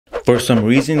For some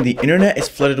reason, the internet is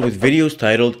flooded with videos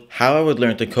titled, "How I Would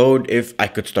Learn to Code If I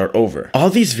Could Start Over." All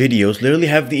these videos literally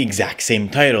have the exact same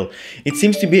title. It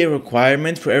seems to be a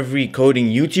requirement for every coding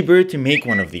YouTuber to make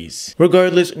one of these.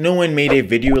 Regardless, no one made a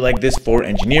video like this for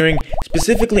engineering,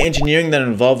 specifically engineering that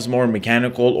involves more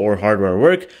mechanical or hardware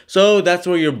work, so that's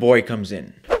where your boy comes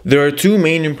in. There are two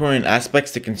main important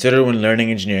aspects to consider when learning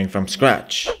engineering from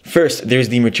scratch. First, there's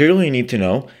the material you need to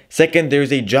know. Second,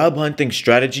 there's a job hunting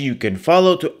strategy you can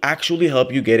follow to actually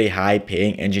help you get a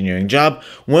high-paying engineering job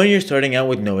when you're starting out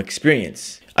with no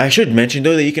experience. I should mention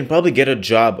though that you can probably get a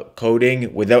job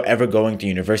coding without ever going to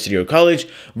university or college,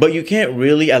 but you can't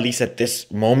really, at least at this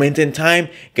moment in time,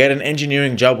 get an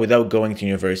engineering job without going to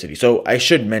university. So I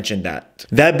should mention that.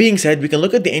 That being said, we can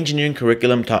look at the engineering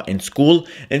curriculum taught in school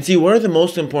and see what are the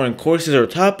most important courses or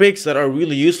topics that are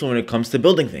really useful when it comes to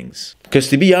building things. Because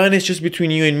to be honest, just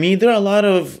between you and me, there are a lot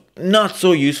of not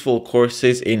so useful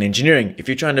courses in engineering. If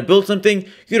you're trying to build something,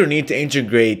 you don't need to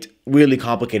integrate really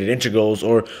complicated integrals,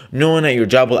 or no one at your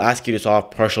job will ask you to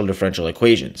solve partial differential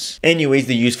equations. Anyways,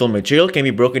 the useful material can be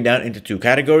broken down into two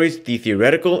categories, the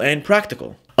theoretical and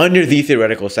practical. Under the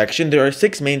theoretical section, there are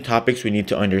 6 main topics we need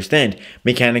to understand: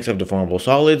 mechanics of deformable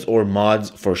solids, or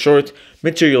MODS for short,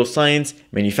 material science,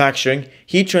 manufacturing,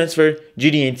 heat transfer,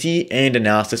 GD&T, and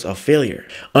analysis of failure.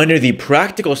 Under the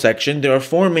practical section, there are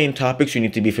 4 main topics you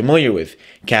need to be familiar with: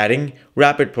 CADing,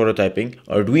 rapid prototyping,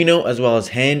 Arduino, as well as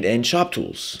hand and shop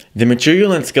tools. The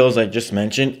material and skills I just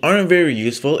mentioned aren't very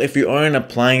useful if you aren't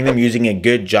applying them using a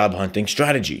good job hunting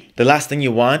strategy. The last thing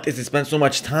you want is to spend so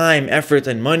much time, effort,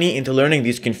 and money into learning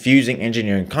these confusing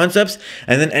engineering concepts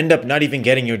and then end up not even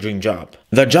getting your dream job.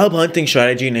 The job hunting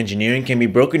strategy in engineering can be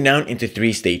broken down into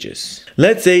 3 stages.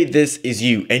 Let's say this is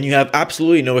you and you have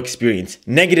absolutely no experience,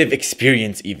 negative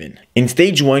experience even. In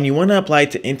stage 1, you want to apply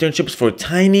to internships for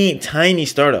tiny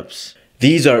startups.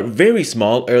 These are very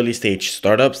small early stage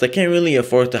startups that can't really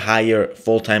afford to hire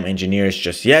full-time engineers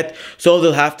just yet, so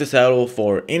they'll have to settle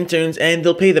for interns and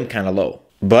they'll pay them kind of low.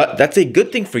 But that's a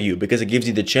good thing for you because it gives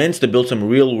you the chance to build some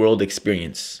real world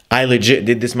experience. I legit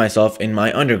did this myself in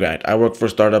my undergrad. I worked for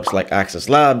startups like Access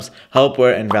Labs,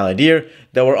 Helpware, and Valideer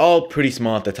that were all pretty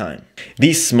small at the time.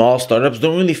 These small startups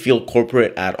don't really feel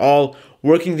corporate at all.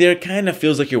 Working there kind of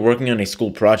feels like you're working on a school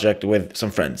project with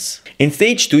some friends. In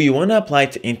stage 2, you want to apply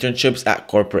to internships at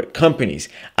corporate companies.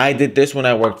 I did this when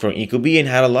I worked for Ecobee and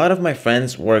had a lot of my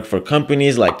friends work for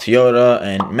companies like Toyota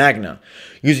and Magna.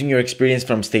 Using your experience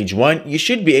from stage 1, you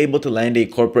should be able to land a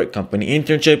corporate company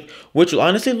internship, which will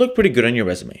honestly look pretty good on your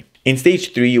resume. In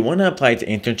stage 3, you want to apply to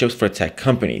internships for tech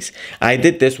companies. I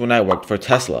did this when I worked for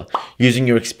Tesla. Using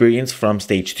your experience from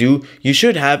stage 2, you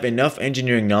should have enough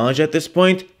engineering knowledge at this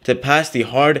point to pass the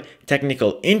hard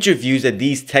technical interviews that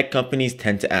these tech companies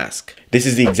tend to ask. This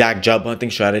is the exact job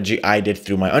hunting strategy I did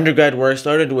through my undergrad, where I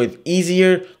started with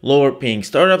easier, lower paying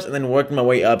startups and then worked my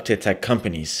way up to tech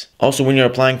companies. Also, when you're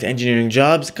applying to engineering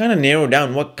jobs, kind of narrow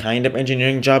down what kind of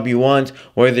engineering job you want,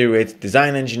 whether it's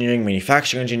design engineering,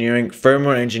 manufacturing engineering,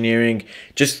 firmware engineering.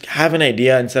 Just have an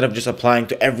idea instead of just applying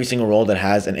to every single role that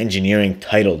has an engineering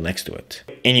title next to it.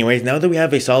 Anyways, now that we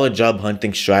have a solid job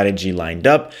hunting strategy lined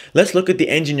up, let's look at the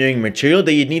engineering material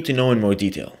that you need to know in more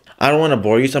detail. I don't want to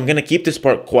bore you, so I'm going to keep this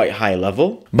part quite high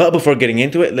level. But before getting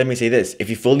into it, let me say this. If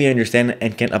you fully understand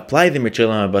and can apply the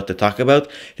material I'm about to talk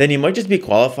about, then you might just be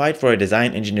qualified for a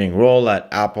design engineering role at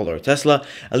Apple or Tesla,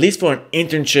 at least for an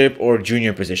internship or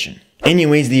junior position.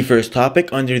 Anyways, the first topic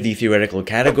under the theoretical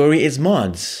category is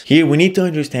MODS. Here we need to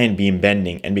understand beam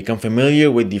bending and become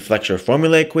familiar with the flexure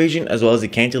formula equation as well as the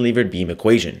cantilevered beam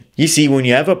equation. You see, when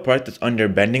you have a part that's under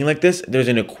bending like this, there's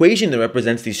an equation that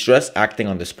represents the stress acting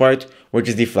on this part, which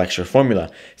is the flexure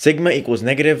formula. Sigma equals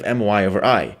negative my over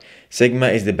I. Sigma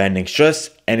is the bending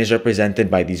stress and is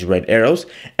represented by these red arrows.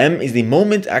 M is the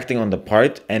moment acting on the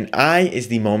part and I is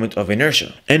the moment of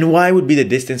inertia. And Y would be the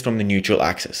distance from the neutral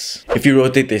axis. If you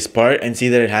rotate this part and see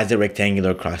that it has a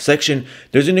rectangular cross section,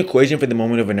 there's an equation for the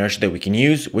moment of inertia that we can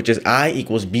use, which is I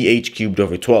equals BH cubed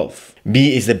over 12.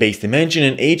 B is the base dimension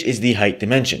and H is the height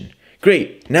dimension.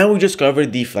 Great, now we just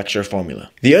covered the flexure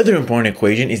formula. The other important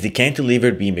equation is the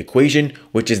cantilevered beam equation,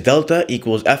 which is delta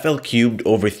equals FL cubed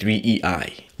over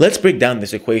 3EI. Let's break down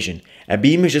this equation. A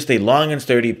beam is just a long and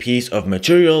sturdy piece of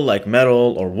material like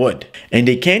metal or wood. And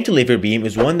a cantilever beam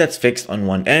is one that's fixed on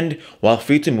one end while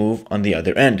free to move on the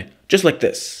other end, just like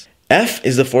this. F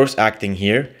is the force acting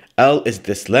here, L is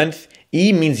this length,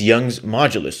 E means Young's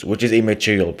modulus, which is a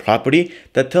material property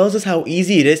that tells us how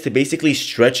easy it is to basically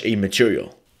stretch a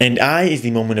material. And I is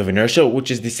the moment of inertia, which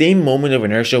is the same moment of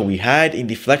inertia we had in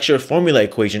the Flexure formula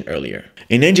equation earlier.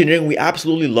 In engineering, we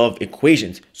absolutely love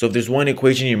equations. So if there's one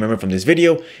equation you remember from this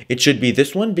video, it should be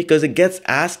this one because it gets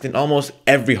asked in almost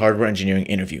every hardware engineering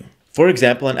interview. For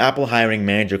example, an Apple hiring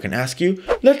manager can ask you,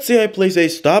 let's say I place a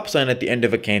stop sign at the end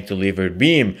of a cantilevered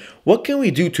beam. What can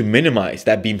we do to minimize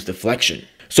that beam's deflection?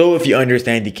 So if you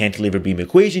understand the cantilever beam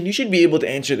equation, you should be able to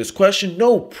answer this question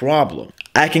no problem.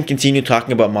 I can continue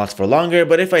talking about MOS for longer,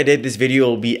 but if I did, this video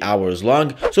will be hours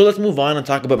long. So let's move on and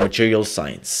talk about materials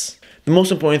science. The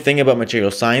most important thing about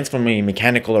material science from a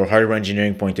mechanical or hardware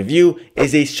engineering point of view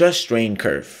is a stress-strain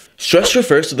curve. Stress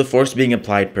refers to the force being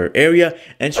applied per area,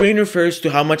 and strain refers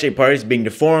to how much a part is being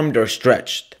deformed or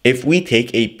stretched. If we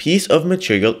take a piece of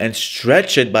material and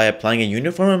stretch it by applying a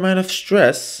uniform amount of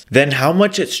stress, then how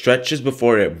much it stretches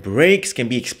before it breaks can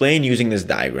be explained using this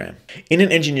diagram. In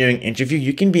an engineering interview,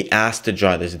 you can be asked to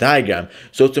draw this diagram,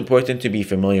 so it's important to be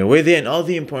familiar with it and all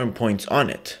the important points on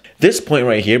it. This point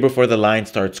right here before the line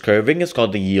starts curving is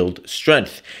called the yield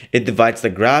strength. It divides the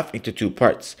graph into two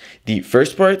parts. The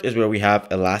first part is where we have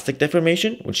elastic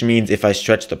deformation, which means if I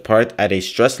stretch the part at a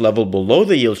stress level below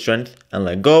the yield strength and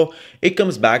let go, it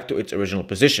comes back to its original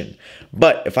position.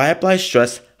 But if I apply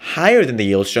stress higher than the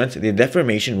yield strength, the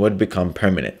deformation would become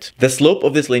permanent. The slope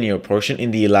of this linear portion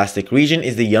in the elastic region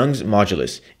is the Young's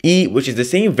modulus, E, which is the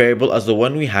same variable as the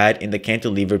one we had in the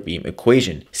cantilever beam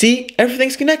equation. See,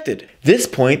 everything's connected. This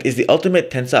point is the ultimate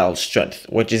tensile strength,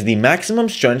 which is the maximum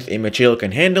strength a material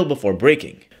can handle before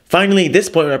breaking. Finally, this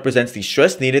point represents the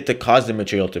stress needed to cause the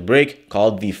material to break,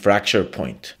 called the fracture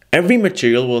point. Every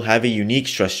material will have a unique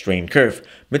stress-strain curve.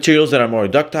 Materials that are more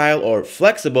ductile or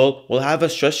flexible will have a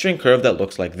stress-strain curve that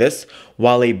looks like this,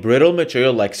 while a brittle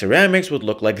material like ceramics would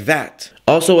look like that.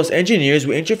 Also, as engineers,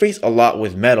 we interface a lot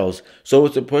with metals, so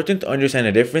it's important to understand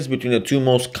the difference between the two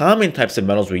most common types of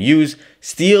metals we use,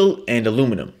 steel and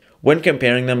aluminum. When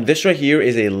comparing them, this right here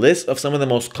is a list of some of the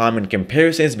most common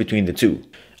comparisons between the two.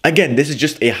 Again, this is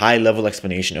just a high-level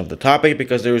explanation of the topic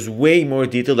because there is way more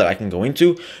detail that I can go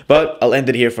into, but I'll end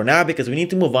it here for now because we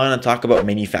need to move on and talk about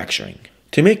manufacturing.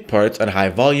 To make parts at high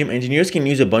volume, engineers can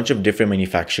use a bunch of different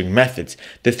manufacturing methods.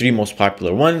 The three most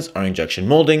popular ones are injection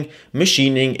molding,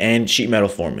 machining, and sheet metal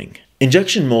forming.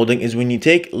 Injection molding is when you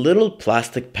take little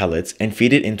plastic pellets and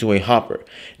feed it into a hopper.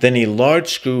 Then a large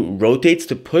screw rotates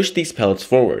to push these pellets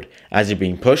forward. As they're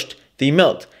being pushed, they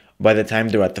melt. By the time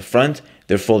they're at the front,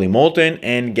 they're fully molten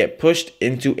and get pushed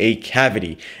into a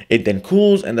cavity. It then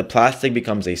cools and the plastic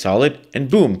becomes a solid,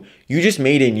 and boom, you just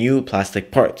made a new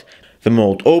plastic part. The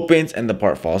mold opens and the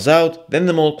part falls out, then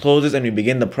the mold closes and we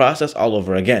begin the process all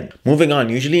over again. Moving on,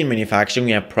 usually in manufacturing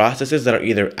we have processes that are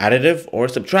either additive or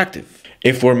subtractive.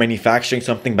 If we're manufacturing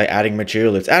something by adding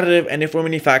material, it's additive, and if we're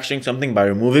manufacturing something by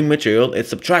removing material,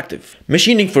 it's subtractive.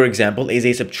 Machining, for example, is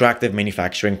a subtractive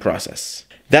manufacturing process.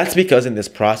 That's because in this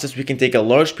process, we can take a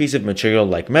large piece of material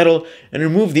like metal and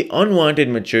remove the unwanted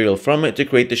material from it to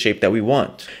create the shape that we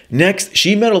want. Next,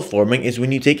 sheet metal forming is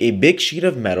when you take a big sheet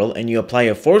of metal and you apply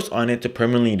a force on it to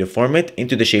permanently deform it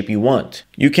into the shape you want.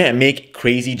 You can't make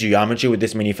crazy geometry with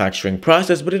this manufacturing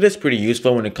process, but it is pretty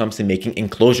useful when it comes to making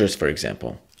enclosures, for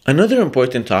example. Another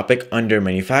important topic under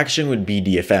manufacturing would be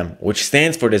DFM, which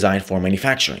stands for Design for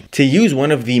Manufacturing. To use one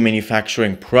of the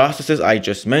manufacturing processes I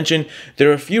just mentioned,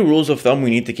 there are a few rules of thumb we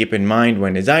need to keep in mind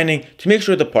when designing to make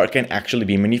sure the part can actually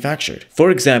be manufactured. For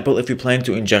example, if we plan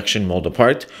to injection mold a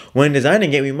part, when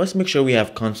designing it, we must make sure we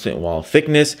have constant wall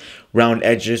thickness, round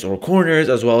edges or corners,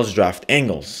 as well as draft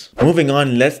angles. Moving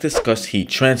on, let's discuss heat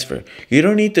transfer. You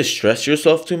don't need to stress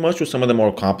yourself too much with some of the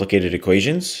more complicated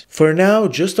equations. For now,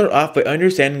 just start off by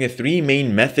understanding the three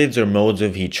main methods or modes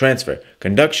of heat transfer: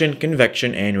 conduction,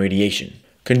 convection, and radiation.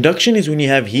 Conduction is when you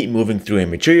have heat moving through a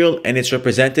material, and it's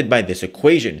represented by this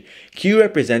equation. Q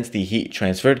represents the heat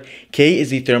transferred, K is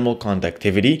the thermal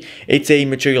conductivity. It's a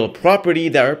material property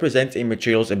that represents a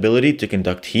material's ability to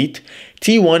conduct heat.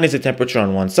 T1 is the temperature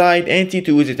on one side, and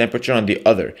T2 is the temperature on the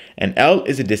other, and L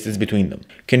is the distance between them.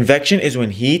 Convection is when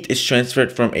heat is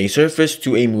transferred from a surface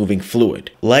to a moving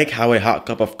fluid, like how a hot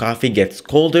cup of coffee gets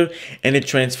colder and it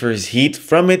transfers heat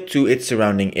from it to its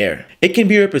surrounding air. It can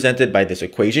be represented by this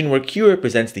equation where Q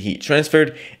represents the heat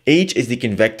transferred, H is the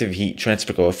convective heat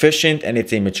transfer coefficient and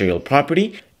it's a material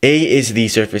property, A is the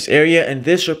surface area, and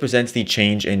this represents the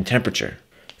change in temperature.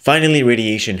 Finally,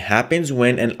 radiation happens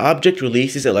when an object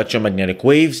releases electromagnetic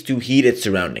waves to heat its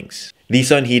surroundings. The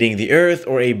sun heating the earth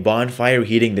or a bonfire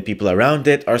heating the people around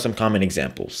it are some common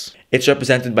examples. It's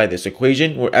represented by this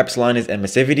equation where epsilon is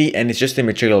emissivity and it's just a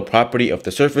material property of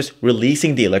the surface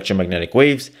releasing the electromagnetic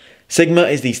waves. Sigma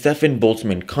is the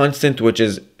Stefan-Boltzmann constant, which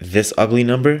is this ugly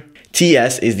number.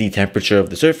 Ts is the temperature of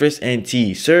the surface, and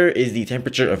T Sir is the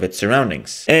temperature of its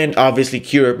surroundings. And obviously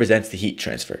Q represents the heat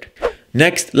transferred.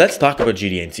 Next, let's talk about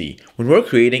GD&T. When we're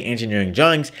creating engineering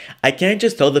drawings, I can't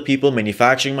just tell the people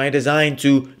manufacturing my design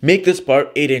to make this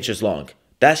part 8 inches long.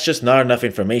 That's just not enough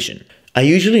information. I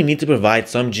usually need to provide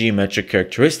some geometric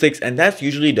characteristics, and that's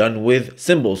usually done with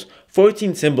symbols,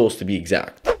 14 symbols to be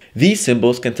exact. These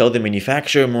symbols can tell the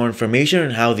manufacturer more information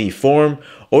on how the form,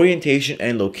 orientation,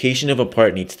 and location of a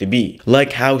part needs to be,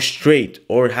 like how straight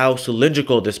or how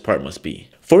cylindrical this part must be.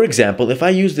 For example, if I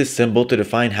use this symbol to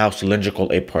define how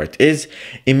cylindrical a part is,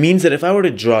 it means that if I were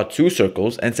to draw two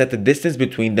circles and set the distance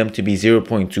between them to be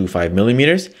 0.25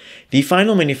 millimeters, the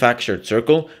final manufactured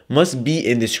circle must be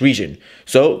in this region.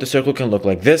 So the circle can look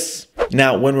like this.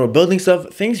 Now, when we're building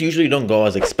stuff, things usually don't go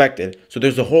as expected. So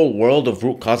there's a whole world of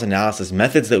root cause analysis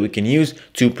methods that we can use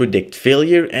to predict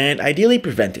failure and ideally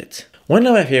prevent it. One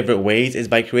of my favorite ways is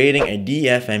by creating a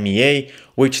DFMEA,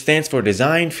 which stands for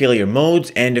Design Failure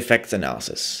Modes and Effects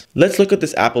Analysis. Let's look at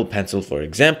this Apple Pencil for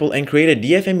example and create a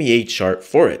DFMEA chart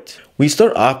for it. We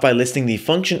start off by listing the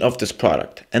function of this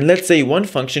product, and let's say one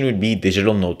function would be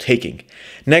digital note taking.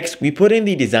 Next, we put in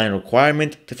the design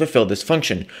requirement to fulfill this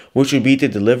function, which would be to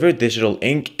deliver digital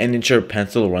ink and ensure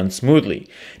pencil runs smoothly.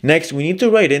 Next, we need to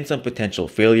write in some potential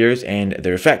failures and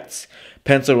their effects.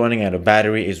 Pencil running out of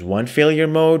battery is one failure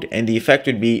mode, and the effect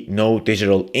would be no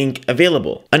digital ink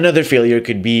available. Another failure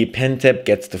could be pen tip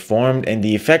gets deformed, and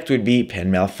the effect would be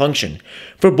pen malfunction.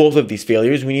 For both of these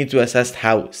failures, we need to assess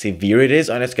how severe it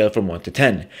is on a scale from 1 to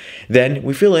 10. Then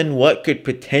we fill in what could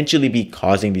potentially be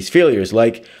causing these failures,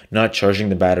 like not charging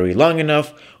the battery long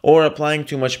enough or applying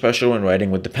too much pressure when writing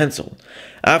with the pencil.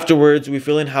 Afterwards, we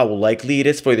fill in how likely it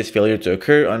is for this failure to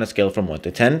occur on a scale from 1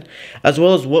 to 10, as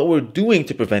well as what we're doing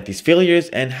to prevent these failures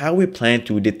and how we plan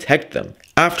to detect them.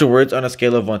 Afterwards, on a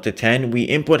scale of 1 to 10, we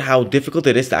input how difficult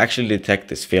it is to actually detect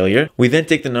this failure. We then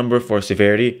take the number for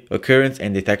severity, occurrence,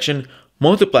 and detection,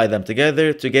 multiply them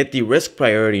together to get the risk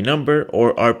priority number,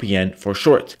 or RPN for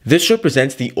short. This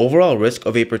represents the overall risk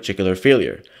of a particular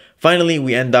failure. Finally,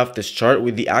 we end off this chart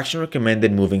with the action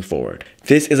recommended moving forward.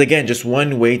 This is again just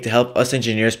one way to help us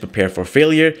engineers prepare for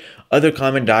failure. Other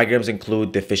common diagrams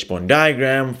include the fishbone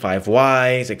diagram, 5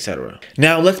 whys, etc.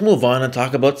 Now let's move on and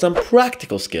talk about some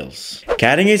practical skills.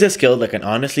 CADing is a skill that can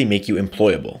honestly make you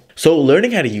employable. So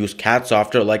learning how to use CAD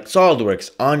software like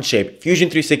SolidWorks, Onshape, Fusion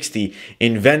 360,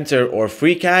 Inventor, or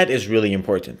FreeCAD is really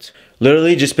important.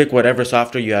 Literally just pick whatever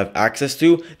software you have access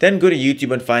to, then go to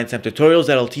YouTube and find some tutorials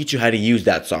that'll teach you how to use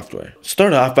that software.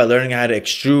 Start off by learning how to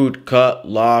extrude, cut,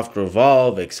 loft,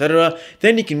 revolve, etc.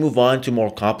 Then you can move on to more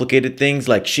complicated things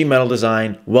like sheet metal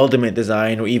design, weldment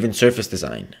design, or even surface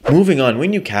design. Moving on,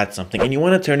 when you CAD something and you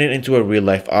want to turn it into a real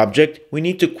life object, we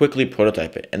need to quickly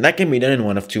prototype it. And that can be done in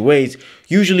one of two ways,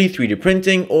 usually 3D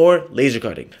printing or laser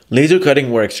cutting. Laser cutting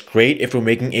works great if we're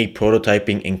making a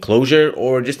prototyping enclosure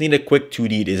or just need a quick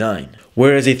 2D design.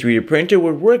 Whereas a 3D printer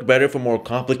would work better for more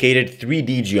complicated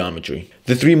 3D geometry.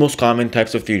 The three most common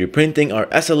types of 3D printing are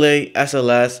SLA,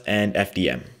 SLS, and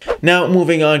FDM. Now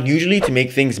moving on, usually to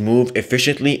make things move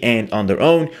efficiently and on their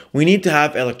own, we need to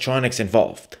have electronics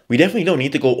involved. We definitely don't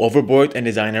need to go overboard and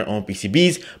design our own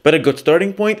PCBs, but a good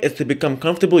starting point is to become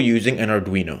comfortable using an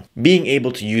Arduino. Being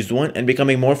able to use one and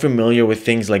becoming more familiar with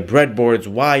things like breadboards,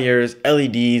 wires,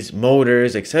 LEDs,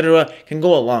 motors, etc. can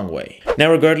go a long way.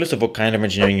 Now regardless of what kind of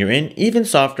engineering you're in, even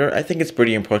software, I think it's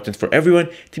pretty important for everyone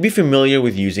to be familiar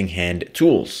with using hand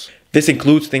tools. This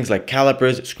includes things like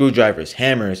calipers, screwdrivers,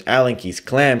 hammers, Allen keys,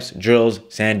 clamps, drills,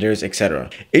 sanders, etc.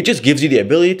 It just gives you the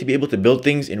ability to be able to build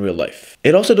things in real life.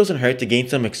 It also doesn't hurt to gain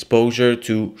some exposure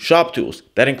to shop tools.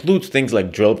 That includes things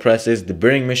like drill presses,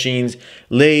 deburring machines,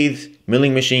 lathes,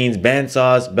 milling machines,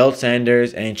 bandsaws, belt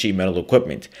sanders, and sheet metal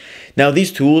equipment. Now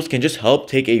these tools can just help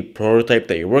take a prototype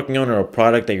that you're working on or a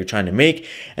product that you're trying to make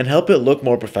and help it look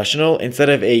more professional instead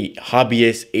of a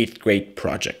hobbyist 8th grade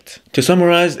project. To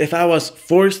summarize, if I was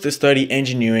forced to study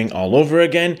engineering all over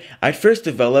again, I'd first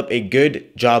develop a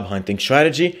good job hunting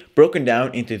strategy broken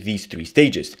down into these 3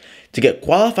 stages. To get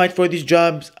qualified for these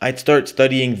jobs, I'd start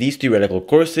studying these theoretical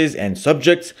courses and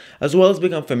subjects, as well as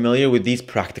become familiar with these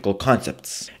practical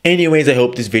concepts. Anyways, I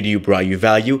hope this video brought you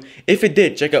value. If it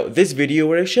did, check out this video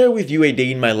where I share with you a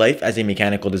day in my life as a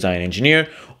mechanical design engineer,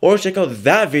 or check out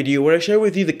that video where I share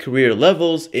with you the career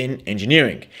levels in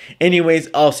engineering. Anyways,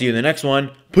 I'll see you in the next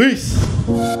one. Peace!